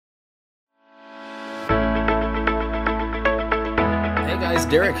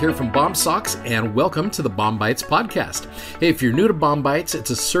guys, Derek here from BOM Socks, and welcome to the BOM-BITES podcast. Hey, if you're new to BOM-BITES,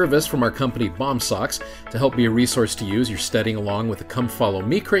 it's a service from our company BOM Socks to help be a resource to use. You're studying along with the Come Follow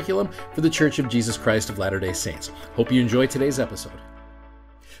Me curriculum for the Church of Jesus Christ of Latter-day Saints. Hope you enjoy today's episode.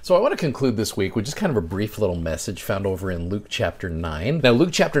 So I want to conclude this week with just kind of a brief little message found over in Luke chapter 9. Now,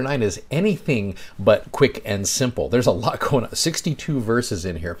 Luke chapter 9 is anything but quick and simple. There's a lot going on, 62 verses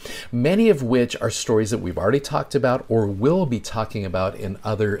in here, many of which are stories that we've already talked about or will be talking about in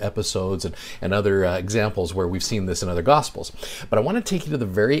other episodes and other examples where we've seen this in other Gospels. But I want to take you to the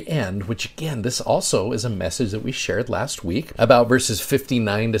very end, which again, this also is a message that we shared last week about verses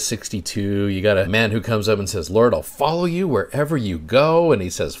 59 to 62. You got a man who comes up and says, "Lord, I'll follow you wherever you go." And he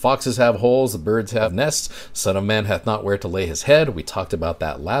says, "Foxes have holes, the birds have nests, Son of Man hath not where to lay his head." We talked about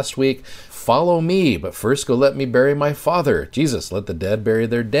that last week. "Follow me, but first go let me bury my father." Jesus, "Let the dead bury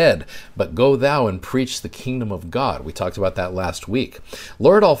their dead, but go thou and preach the kingdom of God." We talked about that last week.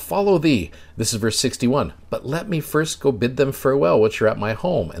 "Lord, I'll follow thee." This is verse 61. "But let me first go bid them farewell, which are at my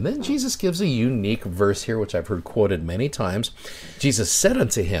home." And then Jesus gives a unique verse here, which I've heard quoted many times. Jesus said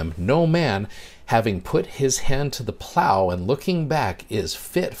unto him, "No man, having put his hand to the plow and looking back, is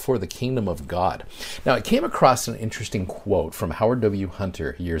fit for the kingdom of God." Now, I came across an interesting quote from Howard W.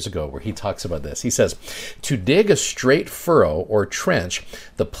 Hunter years ago where he talks about this. He says, "To dig a straight furrow or trench,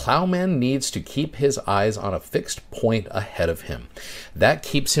 the plowman needs to keep his eyes on a fixed point ahead of him. That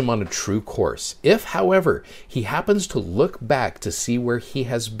keeps him on a true course. If, however, he happens to look back to see where he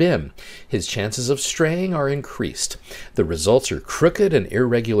has been, his chances of straying are increased. The results are crooked and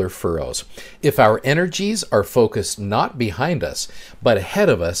irregular furrows. If our energies are focused not behind us, but ahead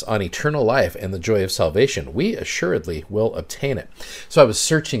of us on eternal life and the joy of salvation, we assuredly will obtain it." So I was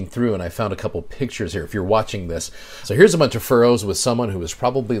searching through and I found a couple pictures here if you're watching this. So here's a bunch of furrows with someone who is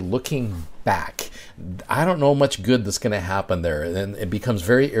probably looking back. I don't know much good that's going to happen there. And it becomes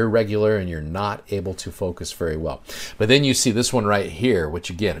very irregular and you're not able to focus very well. But then you see this one right here,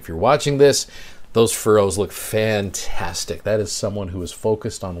 which again, if you're watching this, those furrows look fantastic. That is someone who is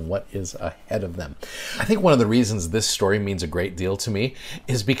focused on what is ahead of them. I think one of the reasons this story means a great deal to me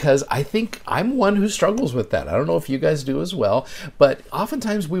is because I think I'm one who struggles with that. I don't know if you guys do as well, but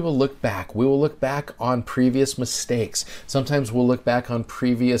oftentimes we will look back. We will look back on previous mistakes. Sometimes we'll look back on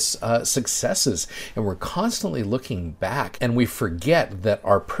previous successes, and we're constantly looking back, and we forget that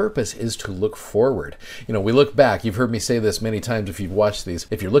our purpose is to look forward. You know, we look back. You've heard me say this many times if you've watched these.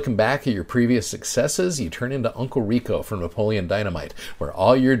 If you're looking back at your previous successes, you turn into Uncle Rico from Napoleon Dynamite, where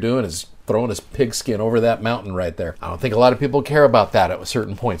all you're doing is throwing his pigskin over that mountain right there. I don't think a lot of people care about that at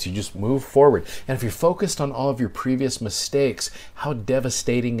certain points. You just move forward. And if you're focused on all of your previous mistakes, how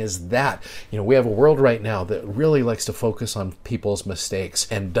devastating is that? You know, we have a world right now that really likes to focus on people's mistakes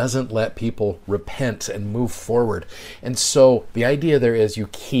and doesn't let people repent and move forward. And so the idea there is you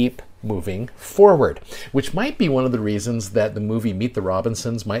keep moving forward, which might be one of the reasons that the movie Meet the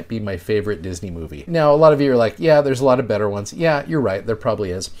Robinsons might be my favorite Disney movie. Now, a lot of you are like, yeah, there's a lot of better ones. Yeah, you're right, there probably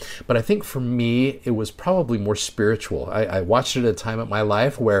is. But I think for me, it was probably more spiritual. I watched it at a time in my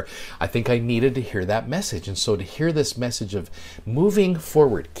life where I think I needed to hear that message. And so to hear this message of moving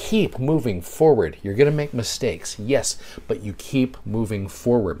forward, keep moving forward. You're going to make mistakes, yes, but you keep moving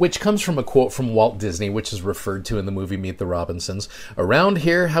forward, which comes from a quote from Walt Disney, which is referred to in the movie Meet the Robinsons. "Around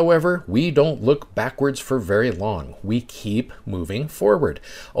here, however, we don't look backwards for very long. We keep moving forward,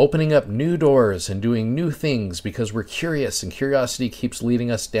 opening up new doors and doing new things because we're curious, and curiosity keeps leading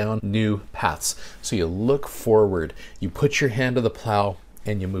us down new paths." So you look forward, you put your hand to the plow,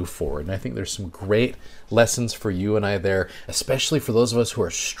 and you move forward. And I think there's some great lessons for you and I there, especially for those of us who are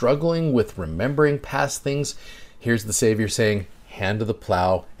struggling with remembering past things. Here's the Savior saying, hand to the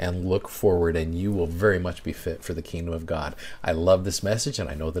plow and look forward, and you will very much be fit for the kingdom of God. I love this message, and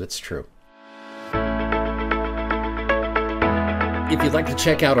I know that it's true. If you'd like to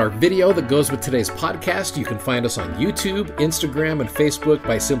check out our video that goes with today's podcast, you can find us on YouTube, Instagram, and Facebook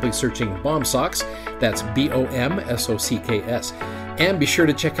by simply searching BOM Socks. That's BOMSOCKS. And be sure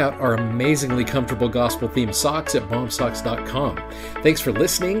to check out our amazingly comfortable gospel-themed socks at BOMSocks.com. Thanks for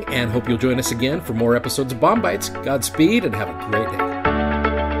listening, and hope you'll join us again for more episodes of BOM-BITES. Godspeed, and have a great day.